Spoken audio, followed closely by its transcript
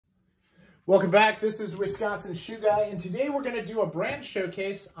Welcome back. This is Wisconsin Shoe Guy, and today we're going to do a brand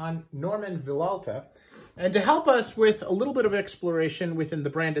showcase on Norman Vilalta. And to help us with a little bit of exploration within the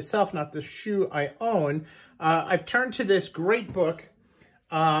brand itself, not the shoe I own, I've turned to this great book,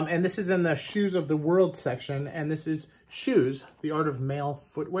 and this is in the Shoes of the World section, and this is Shoes, the Art of Male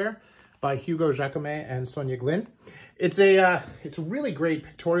Footwear by Hugo, Jacomet, and Sonya Glen. It's a really great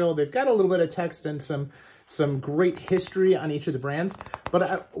pictorial. They've got a little bit of text and some great history on each of the brands.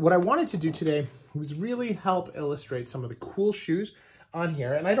 But what I wanted to do today was really help illustrate some of the cool shoes on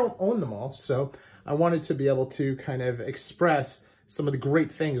here. And I don't own them all, so I wanted to be able to kind of express some of the great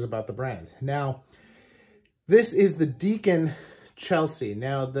things about the brand. Now, this is the Deacon Chelsea.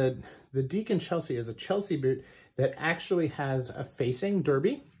 Now, the Deacon Chelsea is a Chelsea boot that actually has a facing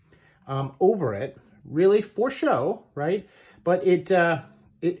derby over it, really for show, right? But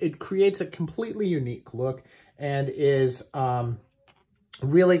it creates a completely unique look and is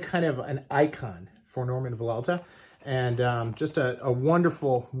really kind of an icon for Norman Vilalta, and just a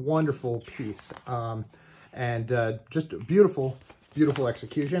wonderful, wonderful piece, and just beautiful, beautiful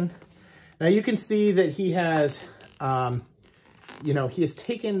execution. Now you can see that he has, he has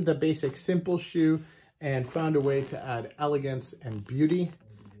taken the basic simple shoe and found a way to add elegance and beauty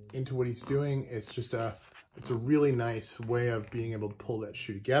into what he's doing. It's a really nice way of being able to pull that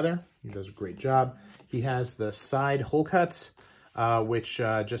shoe together. He does a great job. He has the side hole cuts, which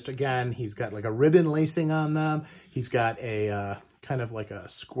just again, he's got like a ribbon lacing on them. He's got a kind of like a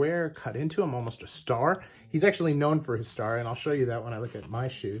square cut into him, almost a star. He's actually known for his star, and I'll show you that when I look at my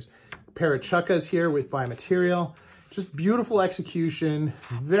shoes. A pair of chukkas here with bi-material. Just beautiful execution,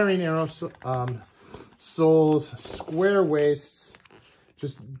 very narrow soles, square waists.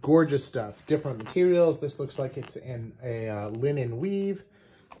 Just gorgeous stuff. Different materials. This looks like it's in a linen weave.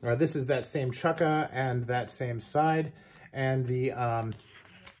 This is that same chukka and that same side, and the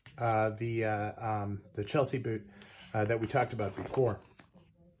Chelsea boot that we talked about before.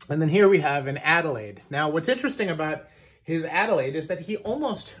 And then here we have an Adelaide. Now, what's interesting about his Adelaide is that he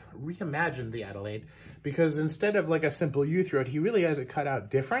almost reimagined the Adelaide, because instead of like a simple U-throat, he really has it cut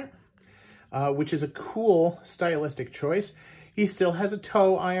out different, which is a cool stylistic choice. He still has a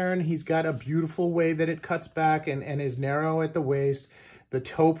toe iron. He's got a beautiful way that it cuts back and is narrow at the waist. The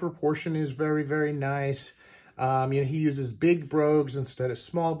toe proportion is very, very nice. He uses big brogues instead of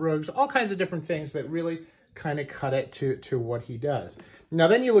small brogues, all kinds of different things that really kind of cut it to what he does. Now,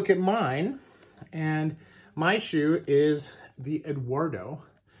 then you look at mine, and my shoe is the Eduardo.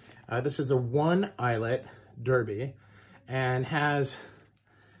 This is a one eyelet derby and has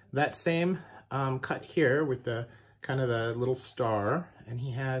that same cut here with the kind of the little star, and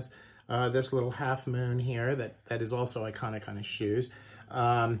he has this little half moon here that is also iconic on his shoes.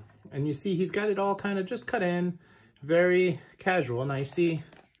 And you see he's got it all kind of just cut in, very casual. Now you see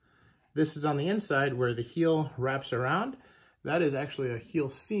this is on the inside where the heel wraps around. That is actually a heel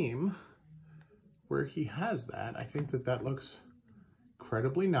seam where he has that. I think that looks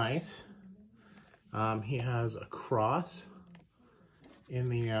incredibly nice. He has a cross in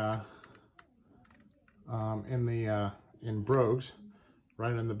brogues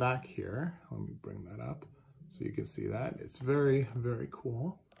right in the back here. Let me bring that up so you can see that. It's very, very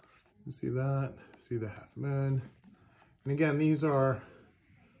cool. You see that, see the half moon. And again, these are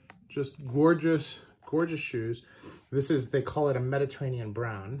just gorgeous, gorgeous shoes. This is, they call it a Mediterranean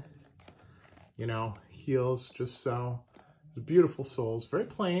brown. Heels just so. Beautiful soles, very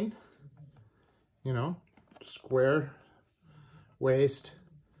plain, square waist.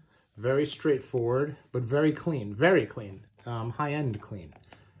 Very straightforward, but very clean, high-end clean.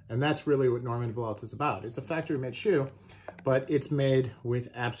 And that's really what Norman Vilalta is about. It's a factory-made shoe, but it's made with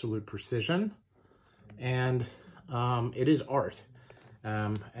absolute precision, and it is art.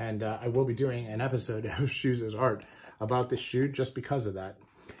 I will be doing an episode of Shoes as Art about this shoe just because of that.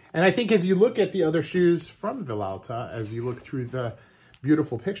 And I think as you look at the other shoes from Vilalta, as you look through the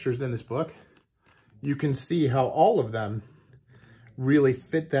beautiful pictures in this book, you can see how all of them really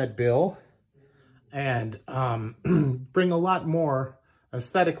fit that bill and bring a lot more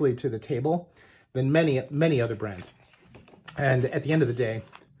aesthetically to the table than many other brands. And at the end of the day,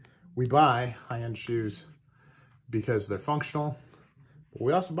 we buy high-end shoes because they're functional, but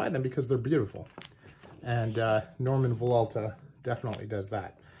we also buy them because they're beautiful. And Norman Vilalta definitely does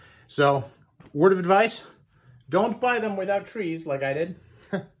that. So, word of advice, don't buy them without trees like I did.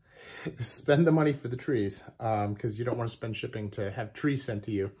 Spend the money for the trees, because you don't want to spend shipping to have trees sent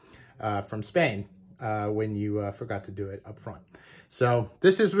to you from Spain when you forgot to do it up front. So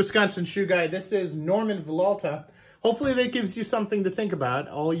this is Wisconsin Shoe Guy. This is Norman Vilalta. Hopefully that gives you something to think about,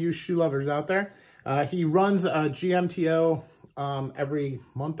 all you shoe lovers out there. He runs a GMTO every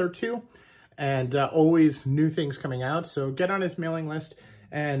month or two. and always new things coming out. So get on his mailing list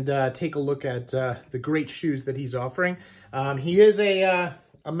and take a look at the great shoes that he's offering. He is a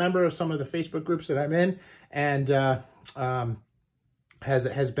member of some of the Facebook groups that I'm in, and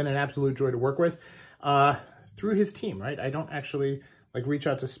has been an absolute joy to work with through his team, right? I don't actually like reach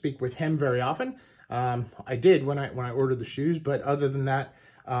out to speak with him very often. I did when I ordered the shoes, but other than that,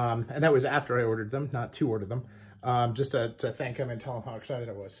 and that was after I ordered them, not to order them, just to thank him and tell him how excited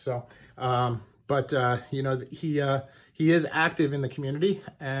I was. So, you know, he is active in the community,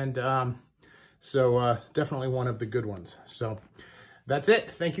 and so definitely one of the good ones. So that's it.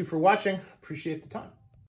 Thank you for watching. Appreciate the time.